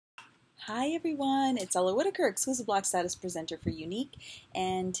Hi everyone, it's Ella Whitaker, exclusive Black Status presenter for Younique,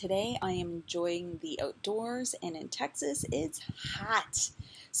 and today I am enjoying the outdoors, and in Texas it's hot.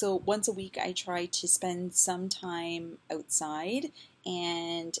 So once a week I try to spend some time outside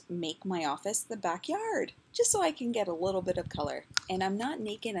and make my office the backyard, just so I can get a little bit of color. And I'm not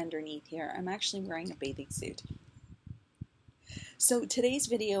naked underneath here, I'm actually wearing a bathing suit. So today's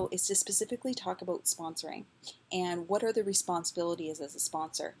video is to specifically talk about sponsoring and what are the responsibilities as a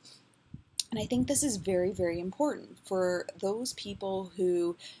sponsor. And I think this is very, very important for those people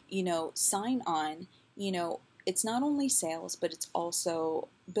who, sign on. It's not only sales, but it's also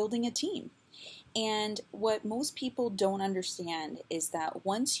building a team. And what most people don't understand is that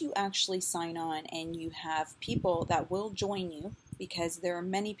once you actually sign on and you have people that will join you, because there are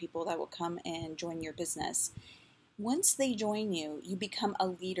many people that will come and join your business, once they join you, you become a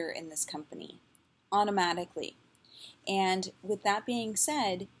leader in this company automatically. And with that being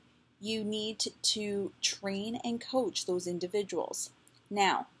said, you need to train and coach those individuals.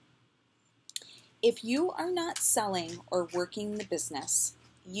 Now, if you are not selling or working the business,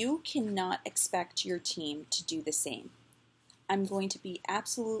 you cannot expect your team to do the same. I'm going to be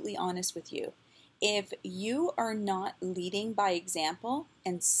absolutely honest with you. If you are not leading by example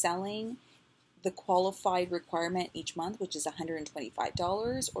and selling the qualified requirement each month, which is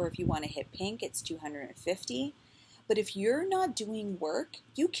 $125, or if you want to hit pink, it's $250. But if you're not doing work,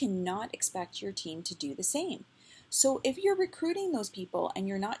 you cannot expect your team to do the same. So if you're recruiting those people and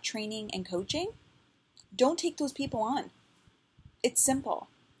you're not training and coaching, don't take those people on. It's simple.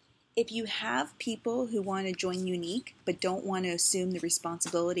 If you have people who want to join Younique but don't want to assume the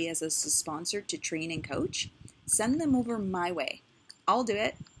responsibility as a sponsor to train and coach, send them over my way. I'll do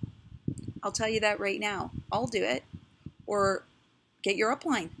it. I'll tell you that right now. I'll do it. Or get your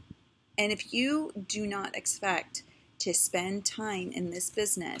upline. And if you do not expect to spend time in this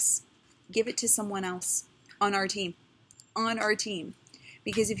business, give it to someone else on our team.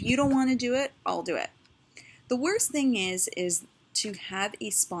 Because if you don't want to do it, I'll do it. The worst thing is to have a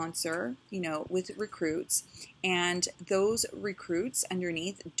sponsor, with recruits, and those recruits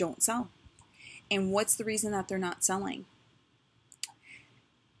underneath don't sell. And what's the reason that they're not selling?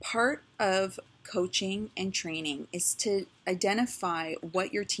 Part of coaching and training is to identify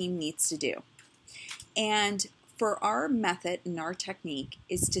what your team needs to do. And for our method and our technique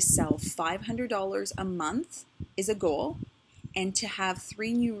is to sell $500 a month is a goal, and to have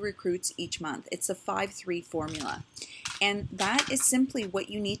 3 new recruits each month. It's a 5-3 formula. And that is simply what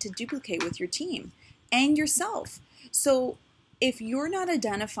you need to duplicate with your team and yourself. So if you're not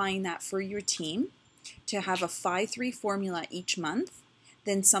identifying that for your team to have a 5-3 formula each month,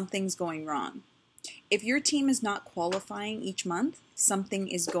 then something's going wrong. If your team is not qualifying each month, something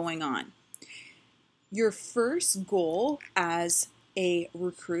is going on. Your first goal as a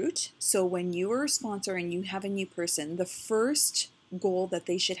recruit, so when you are a sponsor and you have a new person, the first goal that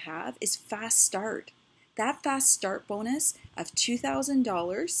they should have is fast start. That fast start bonus of $2,000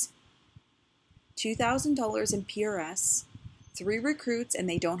 in PRS, 3 recruits, and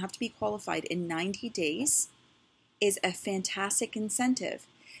they don't have to be qualified in 90 days, is a fantastic incentive.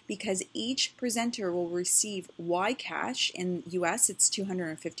 Because each presenter will receive Y cash. In US it's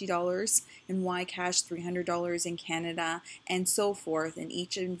 $250, in Y cash $300 in Canada, and so forth in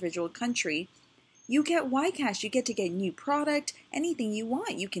each individual country. You get Y cash, you get to get new product, anything you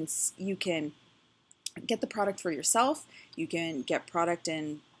want. You can get the product for yourself, you can get product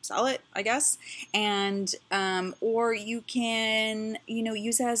and sell it, I guess, and or you can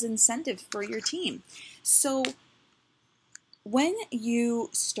use it as incentive for your team. So when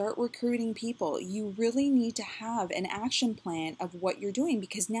you start recruiting people, you really need to have an action plan of what you're doing,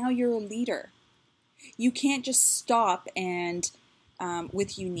 because now you're a leader. You can't just stop and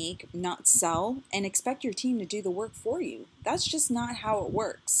with Younique not sell and expect your team to do the work for you. That's just not how it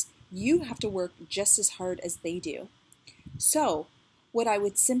works. You have to work just as hard as they do. So what I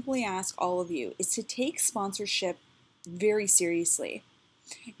would simply ask all of you is to take sponsorship very seriously.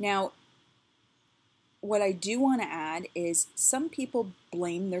 Now, what I do want to add is some people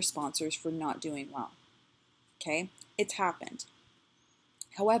blame their sponsors for not doing well. Okay, it's happened.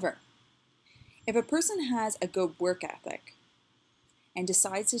 However, if a person has a good work ethic and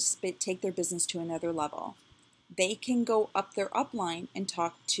decides to take their business to another level, they can go up their upline and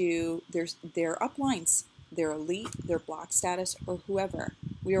talk to their uplines, their elite, their Black Status, or whoever.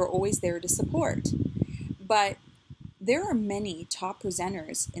 We are always there to support. But there are many top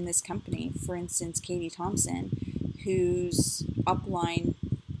presenters in this company, for instance, Katie Thompson, whose upline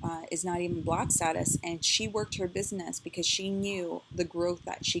is not even Black Status, and she worked her business because she knew the growth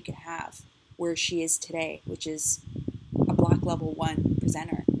that she could have where she is today, which is a Black Level 1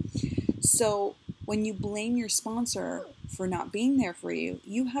 presenter. So when you blame your sponsor for not being there for you,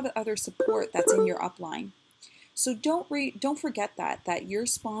 you have other support that's in your upline. So don't forget that your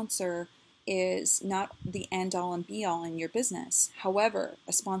sponsor is not the end all and be all in your business. However,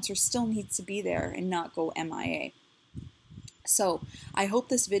 a sponsor still needs to be there and not go MIA. So I hope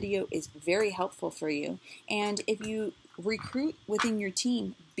this video is very helpful for you. And if you recruit within your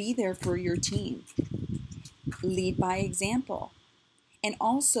team, be there for your team. Lead by example. And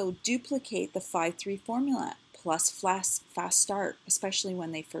also duplicate the 5-3 formula plus fast start, especially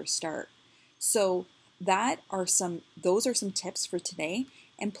when they first start. So those are some tips for today.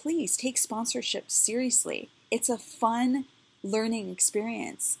 And please take sponsorship seriously. It's a fun learning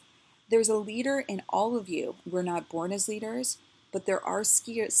experience. There's a leader in all of you. We're not born as leaders, but there are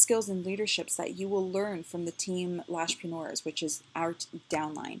skills and leaderships that you will learn from the team Lashpreneurs, which is our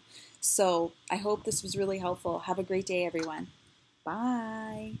downline. So I hope this was really helpful. Have a great day, everyone.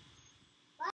 Bye.